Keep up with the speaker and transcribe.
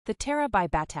The Terra by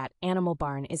Battat Animal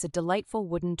Barn is a delightful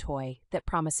wooden toy that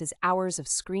promises hours of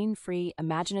screen-free,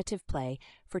 imaginative play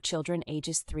for children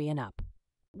ages 3 and up.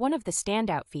 One of the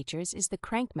standout features is the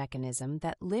crank mechanism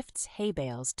that lifts hay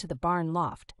bales to the barn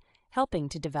loft, helping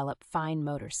to develop fine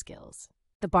motor skills.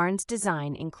 The barn's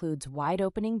design includes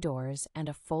wide-opening doors and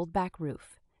a fold-back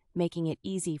roof, making it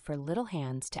easy for little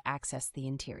hands to access the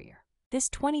interior. This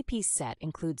 20-piece set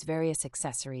includes various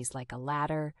accessories like a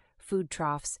ladder, food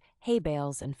troughs, hay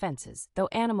bales, and fences, though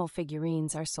animal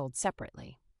figurines are sold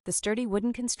separately. The sturdy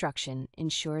wooden construction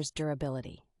ensures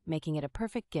durability, making it a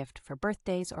perfect gift for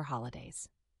birthdays or holidays.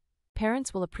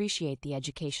 Parents will appreciate the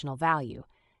educational value,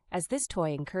 as this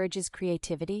toy encourages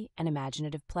creativity and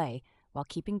imaginative play while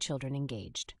keeping children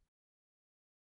engaged.